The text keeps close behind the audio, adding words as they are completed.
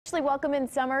Actually, welcome in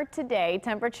summer today.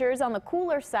 Temperatures on the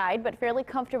cooler side, but fairly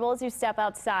comfortable as you step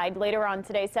outside. Later on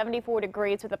today, 74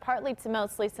 degrees with a partly to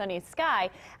mostly sunny sky.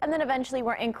 And then eventually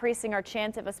we're increasing our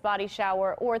chance of a spotty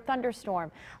shower or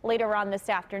thunderstorm. Later on this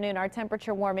afternoon, our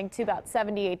temperature warming to about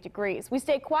 78 degrees. We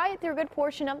stay quiet through a good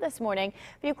portion of this morning.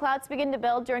 A few clouds begin to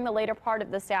build during the later part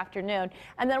of this afternoon.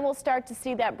 And then we'll start to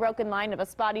see that broken line of a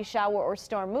spotty shower or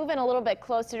storm move in a little bit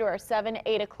closer to our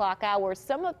 7-8 o'clock hours.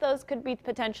 Some of those could be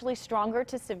potentially stronger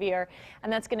to severe,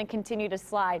 and that's going to continue to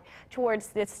slide towards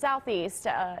the southeast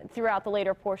throughout the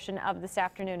later portion of this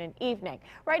afternoon and evening.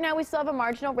 Right now, we still have a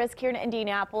marginal risk here in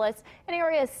Indianapolis, an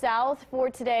area south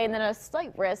for today, and then a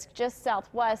slight risk just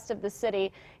southwest of the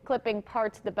city, clipping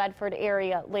parts of the Bedford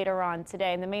area later on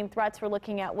today. And the main threats we're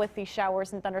looking at with these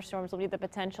showers and thunderstorms will be the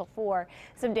potential for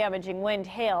some damaging wind,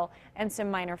 hail, and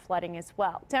some minor flooding as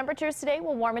well. Temperatures today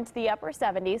will warm into the upper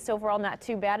 70s, so overall not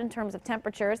too bad in terms of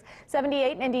temperatures.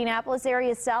 78 in Indianapolis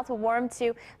area south will warm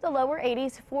to the lower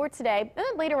 80s for today. And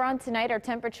then later on tonight, our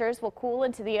temperatures will cool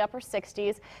into the upper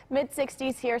 60s, mid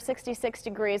 60s here, 66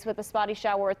 degrees with a spotty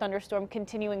shower or thunderstorm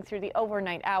continuing through the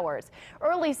overnight hours.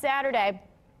 Early Saturday,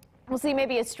 we'll see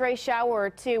maybe a stray shower or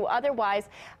two. Otherwise,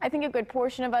 I think a good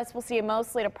portion of us will see a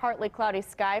mostly to partly cloudy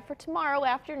sky for tomorrow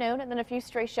afternoon, and then a few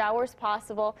stray showers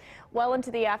possible well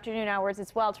into the afternoon hours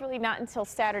as well. It's really not until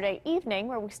Saturday evening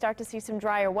where we start to see some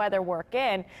drier weather work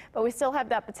in, but we still have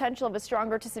that potential of a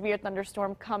stronger to severe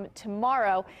thunderstorm come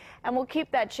tomorrow, and we'll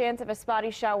keep that chance of a spotty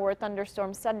shower or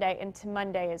thunderstorm Sunday into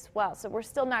Monday as well. So we're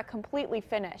still not completely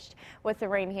finished with the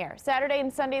rain here. Saturday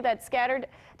and Sunday, that scattered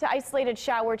to isolated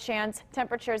shower chance.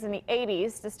 Temperatures in the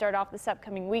 80s to start off this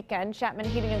upcoming weekend. Chapman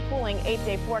Heating and Cooling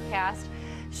 8-day forecast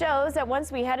shows that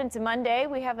once we head into Monday,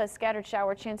 we have a scattered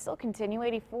shower chance still continue,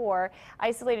 84.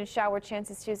 Isolated shower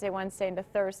chances Tuesday, Wednesday into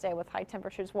Thursday with high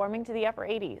temperatures warming to the upper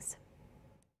 80s.